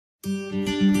Good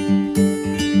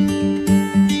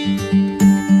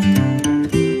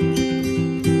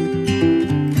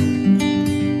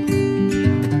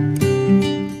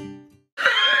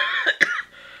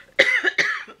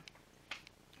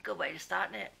way to start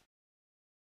it.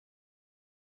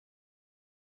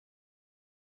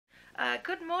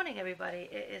 Good morning, everybody.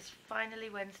 It is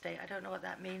finally Wednesday. I don't know what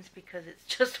that means because it's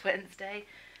just Wednesday.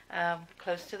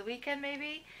 Close to the weekend,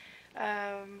 maybe.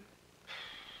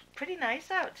 Pretty nice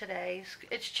out today.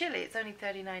 It's chilly. It's only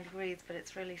 39 degrees, but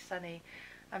it's really sunny.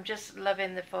 I'm just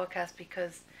loving the forecast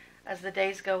because as the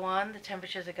days go on, the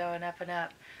temperatures are going up and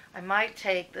up. I might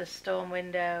take the storm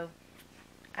window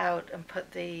out and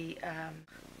put the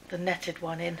netted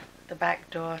one in the back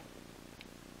door,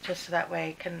 just so that way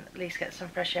I can at least get some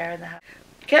fresh air in the house.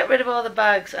 Get rid of all the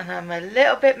bugs, and I'm a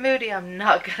little bit moody, I'm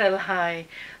not gonna lie,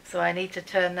 so I need to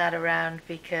turn that around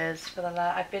because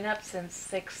I've been up since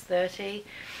 6:30,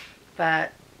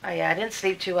 but yeah, I didn't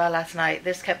sleep too well last night.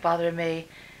 This kept bothering me,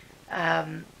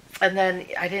 and then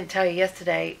I didn't tell you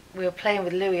yesterday, we were playing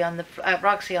with Louie on the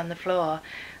Roxy on the floor,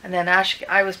 and then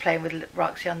I was playing with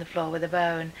Roxy on the floor with a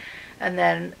bone, and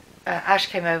then Ash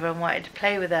came over and wanted to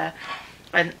play with her,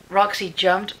 and Roxy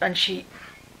jumped, and she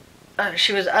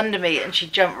was under me, and she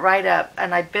jumped right up,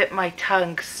 and I bit my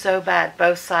tongue so bad,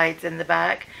 both sides in the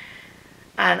back,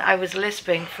 and I was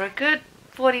lisping for a good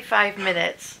 45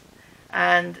 minutes,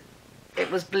 and it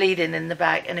was bleeding in the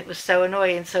back, and it was so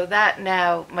annoying. So that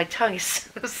now, my tongue is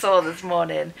so sore this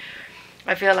morning.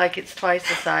 I feel like it's twice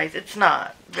the size. It's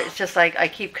not, but it's just like I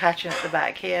keep catching at the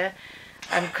back here,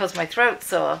 and because my throat's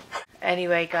sore.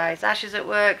 Anyway, guys, Ash is at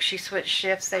work. She switched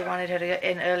shifts. They wanted her to get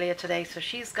in earlier today, so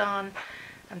she's gone.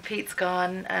 And Pete's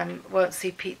gone. Won't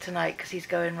see Pete tonight because he's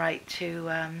going right to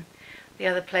the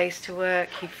other place to work.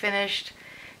 He finished.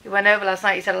 He went over last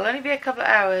night. He said, it'll only be a couple of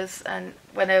hours, and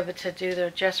went over to do the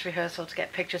dress rehearsal to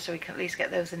get pictures so we can at least get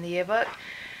those in the yearbook.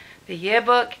 The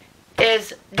yearbook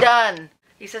is done.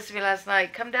 He says to me last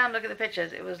night, come down, look at the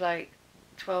pictures. It was like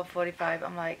 12:45.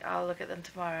 I'm like, I'll look at them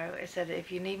tomorrow. I said,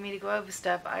 if you need me to go over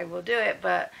stuff, I will do it,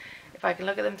 but if I can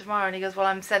look at them tomorrow. And he goes, well,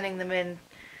 I'm sending them in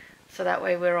so that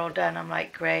way we're all done. I'm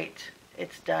like, great,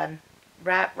 it's done.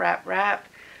 Wrap.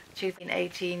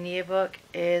 2018 yearbook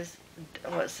is,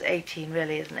 what's 18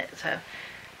 really, isn't it? So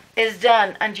it's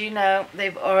done. And you know,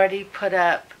 they've already put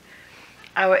up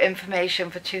our information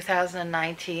for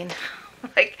 2019.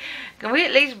 Like, can we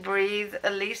at least breathe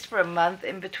at least for a month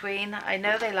in between? I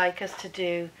know they like us to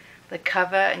do the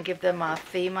cover and give them our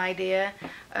theme idea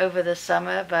over the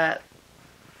summer, but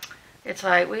it's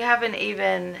like we haven't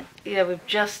even, you know, we've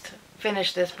just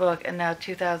finished this book, and now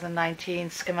 2019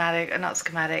 schematic, or not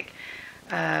schematic,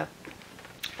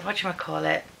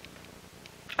 whatchamacallit,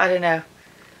 I don't know,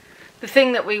 the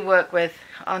thing that we work with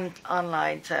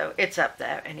online, so it's up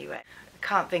there anyway. I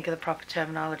can't think of the proper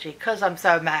terminology because I'm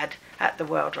so mad at the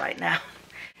world right now.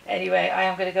 Anyway, I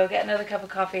am going to go get another cup of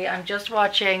coffee. I'm just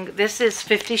watching, this is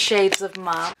 50 Shades of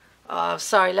Mom. Oh,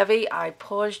 sorry, Lovey, I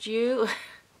paused you.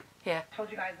 Yeah.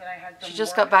 Told you guys that I had some she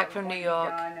just got back from New York.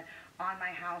 Done on my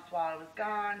house while I was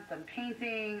gone. Some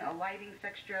painting, a lighting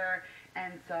fixture,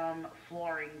 and some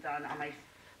flooring done on my...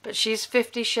 But she's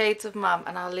 50 Shades of Mom,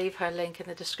 and I'll leave her link in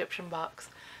the description box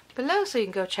below so you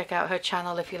can go check out her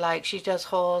channel if you like. She does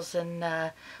hauls, and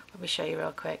let me show you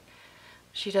real quick.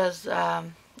 She does,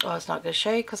 oh, it's not going to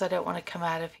show you because I don't want to come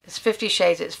out of... It's 50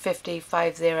 Shades, it's 50,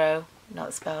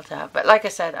 not spelled out. But like I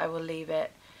said, I will leave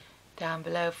it down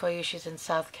below for you. She's in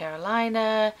South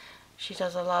Carolina. She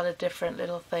does a lot of different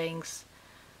little things,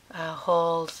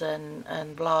 hauls and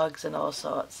blogs and all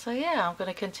sorts. So yeah, I'm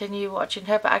going to continue watching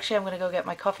her, but actually I'm going to go get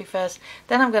my coffee first,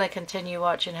 then I'm going to continue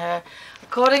watching her.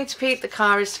 According to Pete, the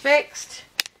car is fixed.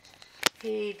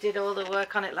 He did all the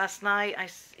work on it last night.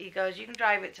 He goes, you can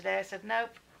drive it today. I said, nope.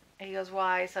 He goes,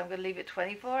 why? So I'm going to leave it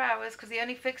 24 hours because he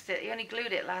only fixed it. He only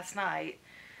glued it last night.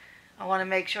 I want to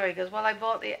make sure. He goes, well, I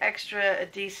bought the extra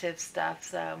adhesive stuff.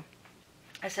 So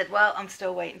I said, well, I'm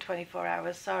still waiting 24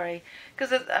 hours. Sorry.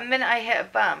 Because the minute I hit a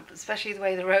bump, especially the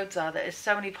way the roads are, there's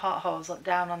so many potholes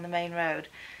down on the main road.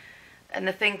 And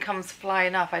the thing comes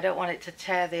flying off. I don't want it to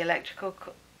tear the electrical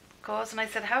cords. And I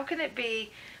said, how can it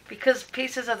be? Because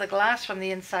pieces of the glass from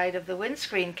the inside of the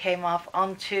windscreen came off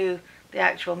onto the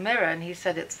actual mirror, and he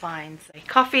said it's fine. So,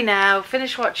 coffee now,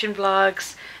 finish watching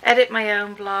vlogs, edit my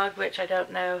own vlog, which I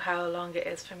don't know how long it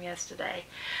is from yesterday.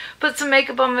 Put some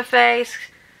makeup on my face,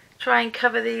 try and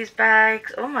cover these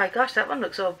bags. Oh my gosh, that one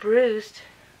looks all bruised.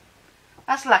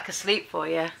 That's lack of sleep for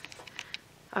you.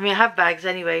 I mean, I have bags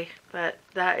anyway, but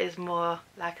that is more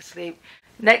lack of sleep.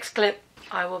 Next clip,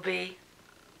 I will be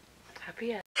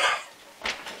happier.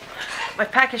 my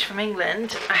package from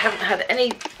England. I haven't had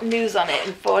any news on it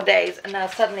in 4 days, and now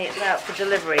suddenly it's out for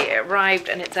delivery. It arrived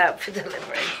and it's out for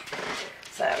delivery.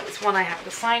 So it's one I have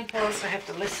to sign for, so I have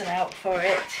to listen out for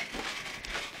it.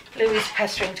 Louis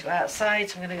pestering to go outside,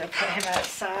 so I'm going to go put him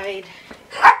outside.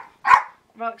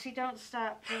 Roxy, don't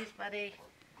stop, please, buddy.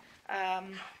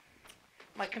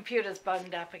 My computer's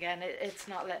bunged up again. It's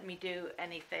not letting me do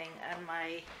anything, and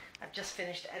I've just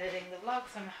finished editing the vlog,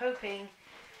 so I'm hoping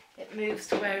it moves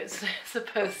to where it's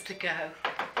supposed to go.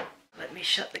 Let me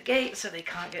shut the gate so they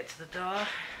can't get to the door.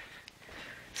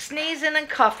 Sneezing and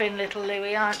coughing, little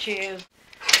Louis, aren't you?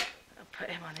 I'll put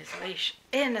him on his leash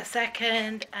in a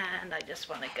second, and I just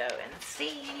want to go and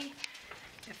see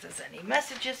if there's any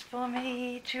messages for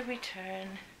me to return.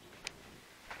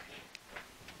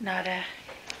 Nada.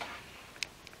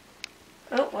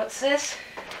 Oh, what's this?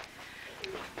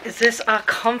 Is this our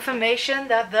confirmation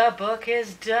that the book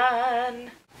is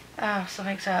done? Oh,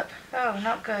 something's up. Oh,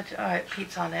 not good. Alright,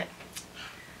 Pete's on it.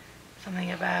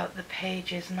 Something about the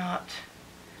page is not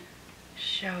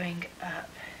showing up.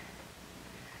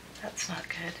 That's not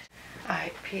good.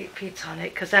 Alright, Pete's on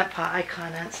it, because that part I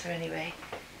can't answer anyway.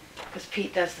 Because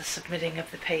Pete does the submitting of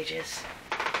the pages.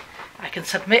 I can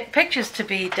submit pictures to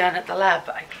be done at the lab,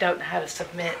 but I don't know how to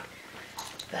submit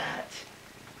that.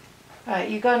 Alright,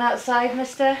 you going outside,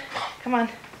 mister? Come on.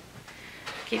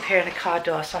 I keep hearing a car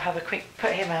door, so I'll have a quick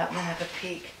put him out and then have a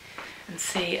peek and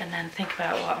see, and then think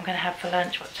about what I'm going to have for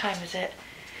lunch. What time is it?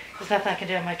 There's nothing I can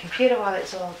do on my computer while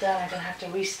it's all done. I'm going to have to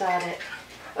restart it.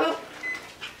 Oh!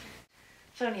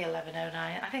 It's only 11:09.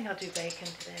 I think I'll do bacon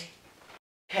today.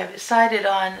 Okay, I've decided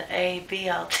on a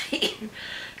BLT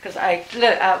because I look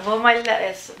at all my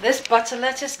lettuce. This butter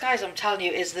lettuce, guys, I'm telling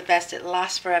you, is the best. It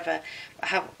lasts forever.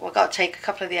 I've got to take a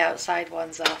couple of the outside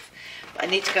ones off, but I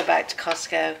need to go back to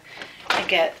Costco and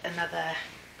get another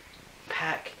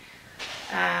pack.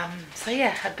 So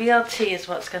yeah, a BLT is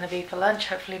what's going to be for lunch.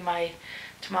 Hopefully my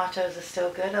tomatoes are still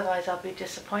good, otherwise I'll be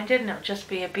disappointed and it'll just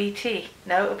be a BT.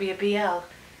 No, it'll be a BL,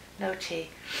 no T.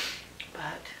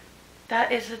 But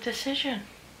that is a decision.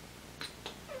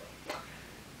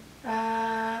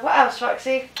 What else,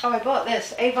 Roxy? Oh, I bought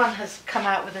this. Avon has come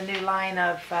out with a new line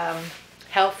of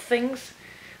health things,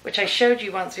 which I showed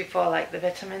you once before, like the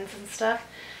vitamins and stuff.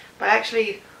 But I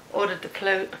actually ordered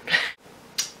the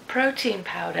protein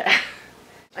powder.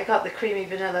 I got the creamy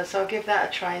vanilla, so I'll give that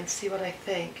a try and see what I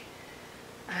think.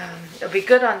 It'll be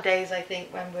good on days, I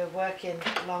think, when we're working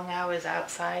long hours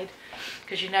outside,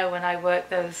 because you know when I work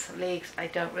those leagues I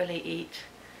don't really eat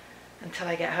until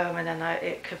I get home, and then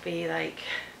it could be like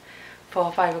 4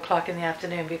 or 5 o'clock in the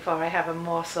afternoon before I have a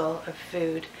morsel of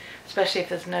food, especially if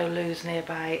there's no loos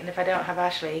nearby. And if I don't have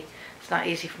Ashley, it's not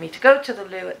easy for me to go to the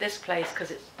loo at this place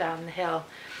because it's down the hill,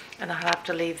 and I'll have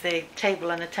to leave the table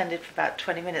unattended for about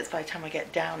 20 minutes by the time I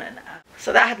get down. And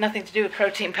so that had nothing to do with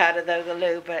protein powder though, the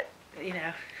loo, but you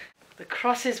know, the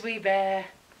crosses we bear.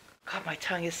 God, my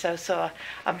tongue is so sore.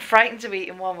 I'm frightened to eat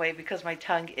in one way because my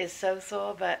tongue is so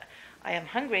sore, but I am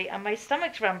hungry and my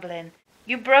stomach's rumbling.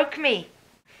 You broke me.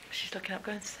 She's looking up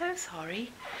going, so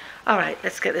sorry. Alright,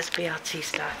 let's get this BLT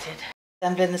started.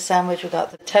 Then in the sandwich we've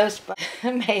got the toast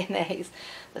mayonnaise,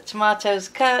 the tomatoes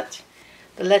cut,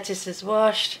 the lettuce is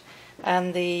washed,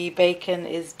 and the bacon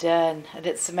is done. And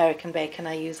it's American bacon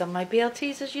I use on my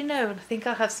BLTs, as you know. And I think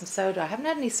I'll have some soda. I haven't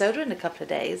had any soda in a couple of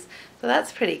days, so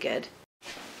that's pretty good.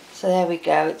 So there we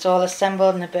go. It's all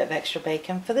assembled and a bit of extra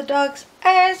bacon for the dogs,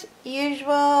 as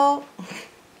usual.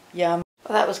 Yum.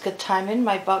 Well, that was good timing.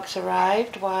 My box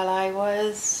arrived while I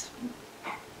was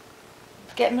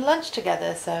getting my lunch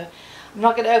together, so I'm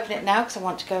not going to open it now because I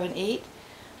want to go and eat.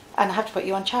 And I have to put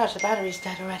you on charge. The battery's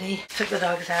dead already. Took the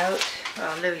dogs out.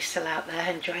 Well, Louis still out there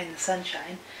enjoying the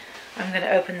sunshine. I'm going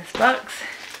to open this box,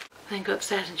 then go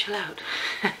upstairs and chill out.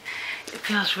 It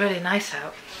feels really nice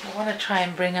out. I want to try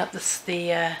and bring up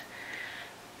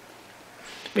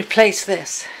replace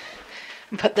this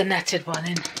and put the netted one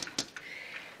in,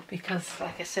 because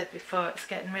like I said before, it's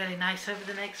getting really nice over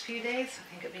the next few days. I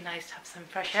think it'd be nice to have some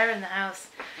fresh air in the house,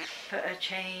 put a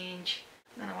change.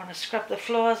 Then I want to scrub the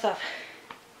floors up.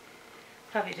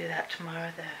 Probably do that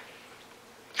tomorrow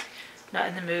though. Not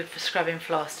in the mood for scrubbing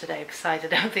floors today. Besides, I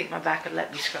don't think my back would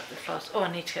let me scrub the floors. Oh,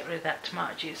 I need to get rid of that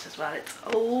tomato juice as well. It's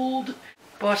old.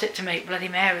 Bought it to make Bloody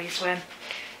Marys when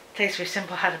Taste Very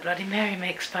Simple had a Bloody Mary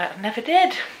mix, but I never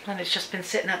did. And it's just been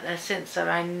sitting up there since, so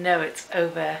I know it's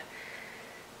over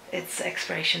its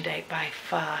expiration date by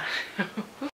far.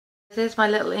 Here's my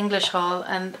little English haul,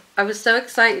 and I was so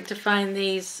excited to find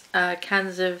these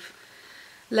cans of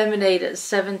lemonade at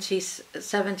 70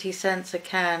 cents a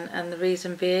can, and the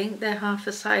reason being they're half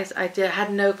the size. I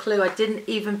had no clue. I didn't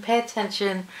even pay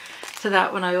attention to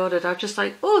that when I ordered. I was just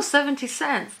like, oh, 70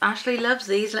 cents. Ashley loves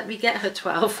these. Let me get her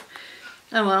 12.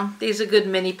 Oh well, these are good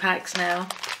mini packs now.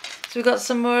 So we got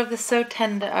some more of the So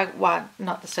Tender. Well,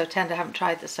 not the So Tender. I haven't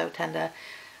tried the So Tender.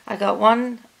 I got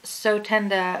one So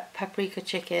Tender paprika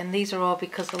chicken. These are all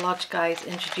because the Lodge guys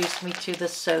introduced me to the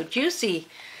So Juicy.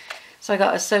 So I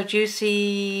got a So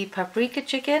Juicy paprika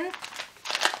chicken.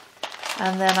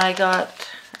 And then I got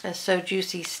a So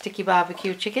Juicy sticky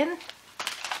barbecue chicken.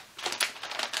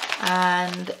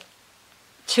 And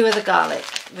 2 of the garlic,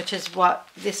 which is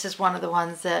this is one of the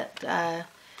ones that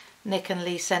Nick and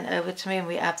Lee sent over to me, and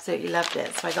we absolutely loved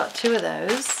it. So I got 2 of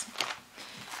those.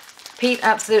 Pete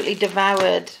absolutely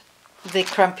devoured the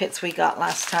crumpets we got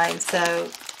last time, so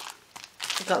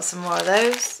we got some more of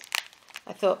those.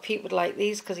 I thought Pete would like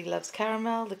these because he loves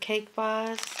caramel, the cake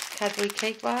bars, Cadbury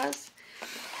cake bars.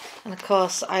 And of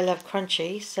course I love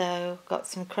crunchy, so got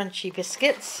some crunchy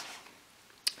biscuits.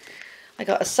 I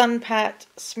got a Sunpat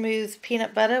smooth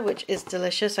peanut butter, which is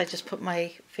delicious. I just put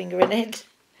my finger in it.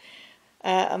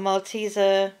 A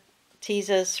Malteser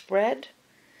teaser spread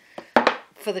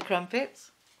for the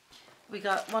crumpets. We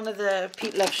got one of the,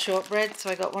 Pete loves shortbread, so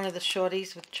I got one of the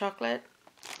shorties with chocolate.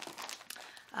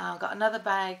 Got another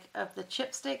bag of the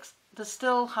chipsticks. There's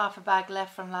still half a bag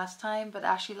left from last time, but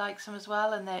Ashley likes them as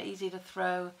well, and they're easy to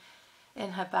throw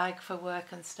in her bag for work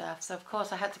and stuff. So of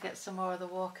course I had to get some more of the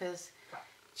Walker's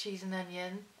cheese and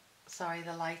onion. Sorry,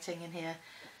 the lighting in here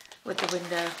with the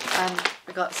window. And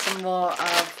I got some more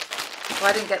of, well,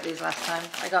 I didn't get these last time.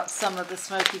 I got some of the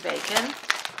smoky bacon.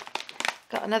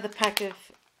 Got another pack of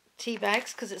tea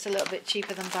bags because it's a little bit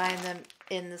cheaper than buying them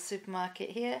in the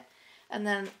supermarket here. And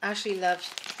then Ashley loves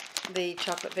the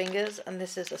chocolate fingers, and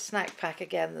this is a snack pack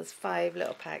again. There's 5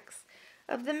 little packs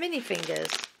of the mini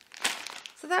fingers.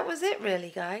 So that was it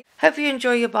really, guys. Hope you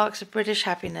enjoy your box of British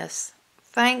happiness.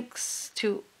 Thanks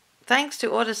to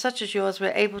orders such as yours,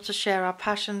 we're able to share our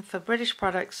passion for British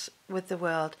products with the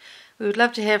world. We would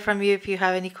love to hear from you if you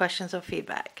have any questions or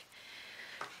feedback.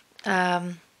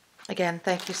 Again,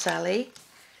 thank you, Sally.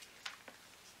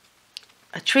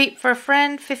 A treat for a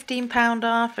friend, £15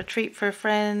 off. A treat for a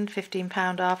friend,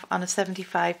 £15 off on a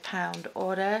 £75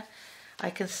 order.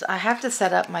 I have to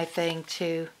set up my thing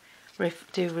to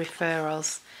do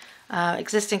referrals.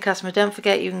 Existing customer, don't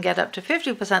forget you can get up to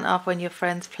 50% off when your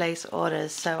friends place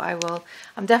orders. So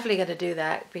I'm definitely going to do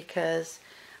that, because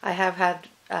I have had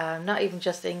not even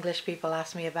just English people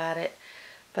ask me about it,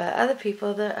 but other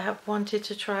people that have wanted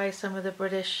to try some of the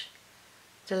British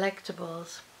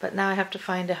delectables. But now I have to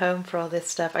find a home for all this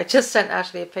stuff. I just sent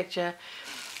Ashley a picture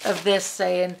of this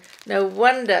saying, no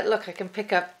wonder, look, I can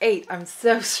pick up 8. I'm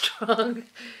so strong.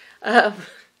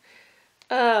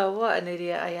 Oh, what an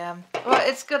idiot I am. Well,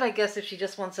 it's good, I guess, if she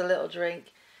just wants a little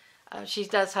drink. She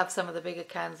does have some of the bigger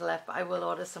cans left, but I will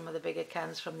order some of the bigger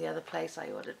cans from the other place I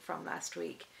ordered from last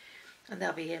week. And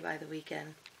they'll be here by the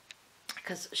weekend,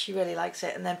 because she really likes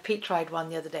it. And then Pete tried one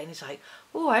the other day, and he's like,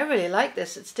 oh, I really like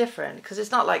this. It's different, because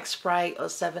it's not like Sprite or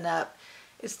 7-Up.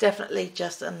 It's definitely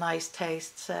just a nice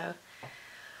taste, so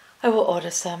I will order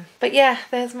some. But yeah,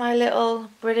 there's my little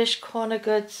British corner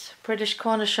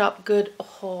shop good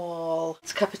haul.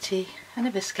 It's a cup of tea and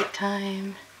a biscuit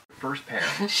time. First pair.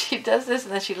 She does this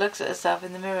and then she looks at herself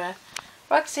in the mirror.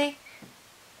 Roxy,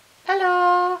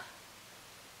 hello.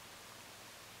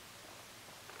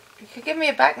 You could give me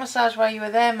a back massage while you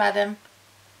were there, madam.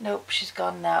 Nope, she's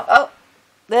gone now. Oh,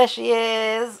 there she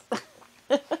is.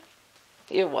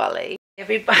 You're Wally.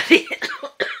 Everybody.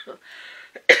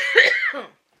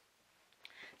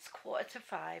 It's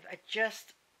 4:45. I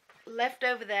just left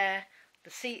over there. The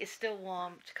seat is still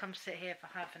warm to come sit here for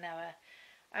half an hour.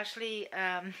 Ashley,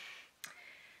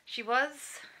 she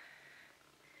was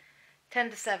 10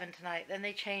 to 7 tonight. Then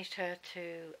they changed her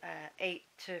to 8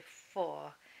 to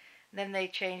 4. And then they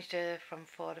changed her from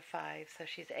 4 to 5. So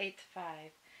she's 8 to 5.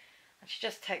 And she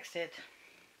just texted.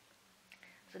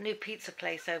 There's a new pizza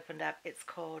place opened up. It's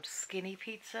called Skinny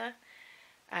Pizza.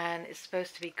 And it's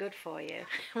supposed to be good for you.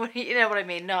 You know what I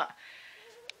mean? Not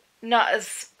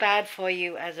as bad for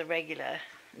you as a regular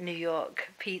New York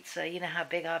pizza. You know how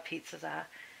big our pizzas are.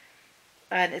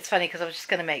 And it's funny because I was just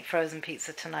going to make frozen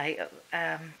pizza tonight.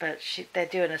 But they're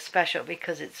doing a special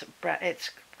because it's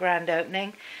grand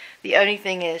opening. The only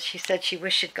thing is, she said she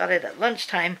wished she'd got it at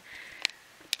lunchtime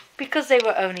because they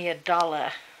were only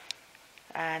 $1.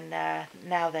 And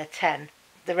now they're 10.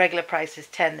 The regular price is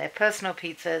 10. They're personal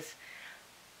pizzas.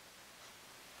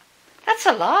 That's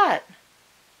a lot.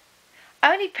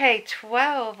 I only paid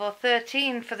 12 or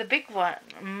 13 for the big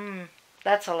one.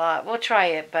 That's a lot. We'll try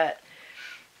it, but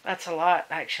that's a lot,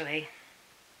 actually,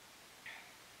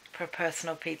 for a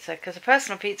personal pizza. Because a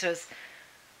personal pizza is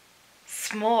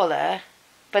smaller,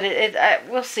 but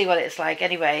we'll see what it's like.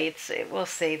 Anyway, we'll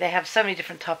see. They have so many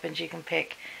different toppings you can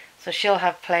pick. So she'll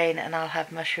have plain and I'll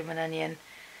have mushroom and onion.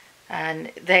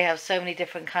 And they have so many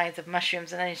different kinds of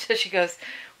mushrooms and onions. So she goes,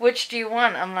 which do you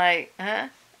want? I'm like, huh?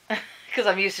 Because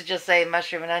I'm used to just saying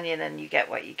mushroom and onion and you get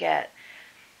what you get.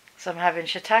 So I'm having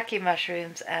shiitake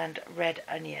mushrooms and red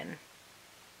onion,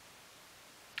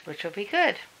 which will be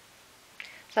good.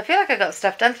 So I feel like I got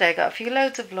stuff done today. I got a few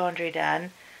loads of laundry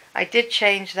done. I did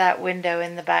change that window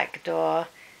in the back door.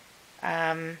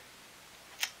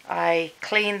 I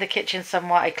cleaned the kitchen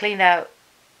somewhat. I cleaned out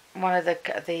one of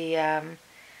the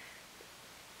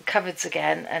cupboards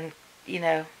again, and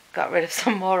got rid of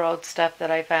some more old stuff that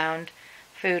I found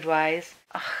food wise.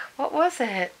 What was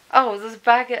it? Oh, there's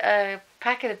a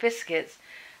packet of biscuits,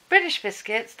 British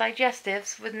biscuits,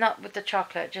 digestives, not with the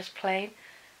chocolate, just plain.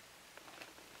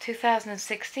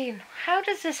 2016. How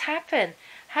does this happen?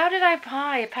 How did I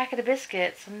buy a packet of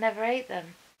biscuits and never ate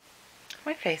them? Is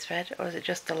my face red, or is it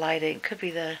just the lighting? Could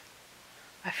be the...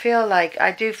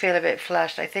 I do feel a bit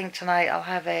flushed. I think tonight I'll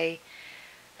have a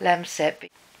lemsip.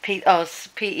 Pete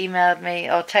emailed me,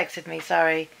 or texted me,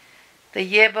 sorry. The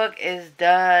yearbook is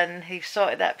done. He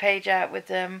sorted that page out with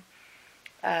them.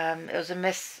 It was a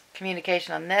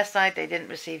miscommunication on their side. They didn't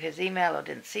receive his email or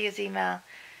didn't see his email.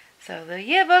 So the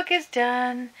yearbook is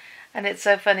done. And it's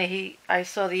so funny, I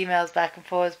saw the emails back and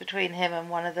forth between him and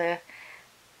one of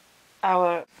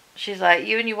she's like,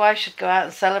 you and your wife should go out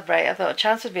and celebrate. I thought a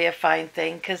chance would be a fine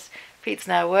thing, because Pete's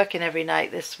now working every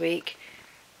night this week,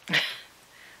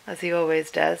 as he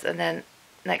always does. And then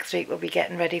next week we'll be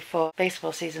getting ready for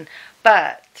baseball season.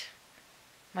 But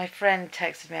my friend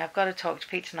texted me, I've got to talk to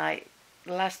Pete tonight.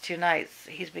 The last 2 nights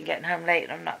he's been getting home late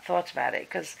and I've not thought about it,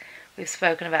 because we've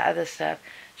spoken about other stuff.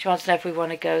 She wants to know if we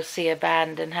want to go see a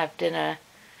band and have dinner,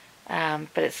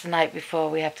 but it's the night before.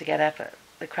 We have to get up at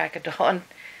the crack of dawn.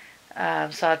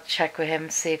 So I'll check with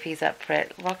him, see if he's up for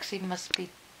it. Roxy must be...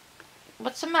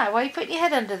 What's the matter? Why are you putting your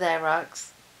head under there, Rox?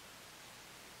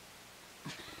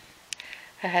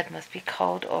 Her head must be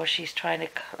cold, or she's trying to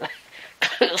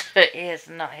close her ears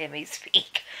and not hear me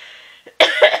speak.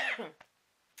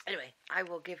 Anyway, I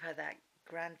will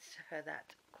grant her that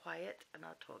quiet, and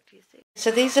I'll talk to you soon. So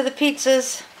these are the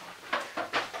pizzas.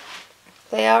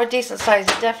 They are a decent size.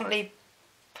 They're definitely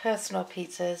personal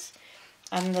pizzas.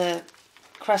 And the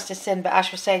crust is thin, but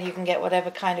Ash was saying you can get whatever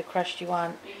kind of crust you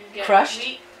want. You can get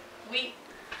crushed? Wheat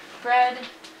bread,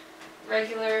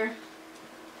 regular,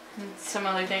 and some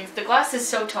other things. The glass is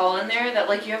so tall in there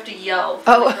that you have to yell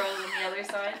for the girls on the other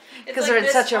side. Because they're in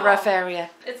such a rough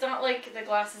area. It's not like the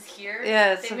glass is here.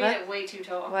 Yeah, they made it way too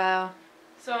tall. Wow.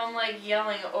 So I'm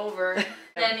yelling over.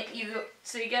 Then you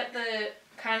get the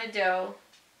kind of dough,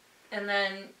 and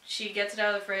then she gets it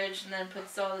out of the fridge and then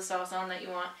puts all the sauce on that you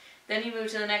want. Then you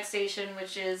move to the next station,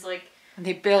 which is and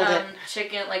they build it.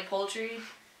 Chicken, poultry,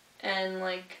 and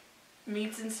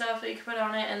meats and stuff that you can put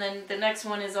on it. And then the next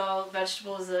one is all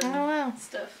vegetables and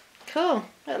stuff. Cool.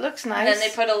 That looks nice. And then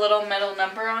they put a little metal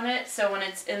number on it, so when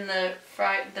it's in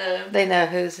they know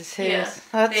whose is whose. Yeah.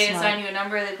 That's they smart. assign you a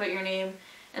number, they put your name,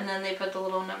 and then they put the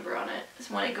little number on it.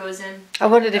 So when it goes in. I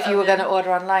wondered if you were going to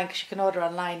order online, because you can order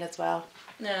online as well.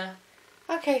 Yeah.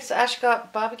 Okay, so Ash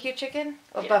got barbecue chicken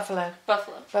or buffalo?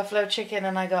 Buffalo. Buffalo chicken,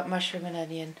 and I got mushroom and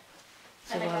onion.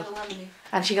 And I got a lemonade.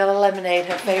 And she got a lemonade,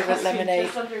 her favourite lemonade.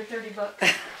 Just under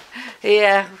 $30.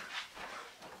 Yeah.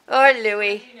 Or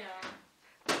Louis. You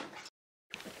know.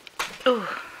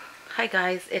 Oh, hi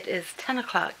guys, it is 10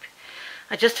 o'clock.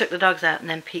 I just took the dogs out and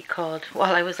then Pete called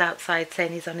while I was outside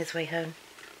saying he's on his way home.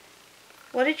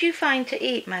 What did you find to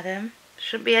eat, madam?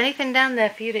 Shouldn't be anything down there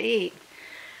for you to eat.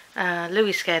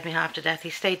 Louis scared me half to death.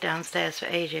 He stayed downstairs for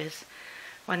ages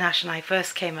when Ash and I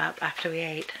first came up after we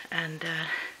ate, and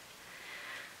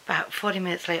about 40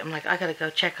 minutes later I'm like, I gotta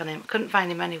go check on him. Couldn't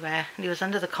find him anywhere, and he was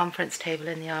under the conference table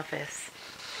in the office,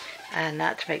 and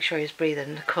that to make sure he was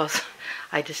breathing. Of course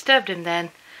I disturbed him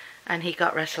then, and he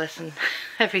got restless and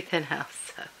everything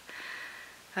else.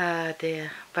 So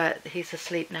dear, but he's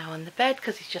asleep now on the bed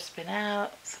because he's just been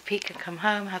out, so Pete can come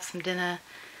home, have some dinner.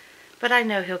 But I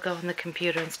know he'll go on the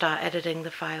computer and start editing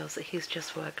the files that he's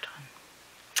just worked on.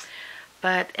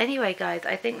 But anyway, guys,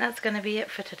 I think that's going to be it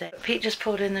for today. Pete just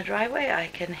pulled in the driveway. I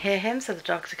can hear him, so the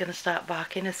dogs are going to start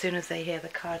barking as soon as they hear the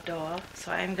car door.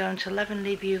 So I'm going to love and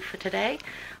leave you for today.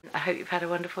 I hope you've had a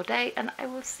wonderful day, and I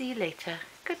will see you later.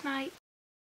 Good night.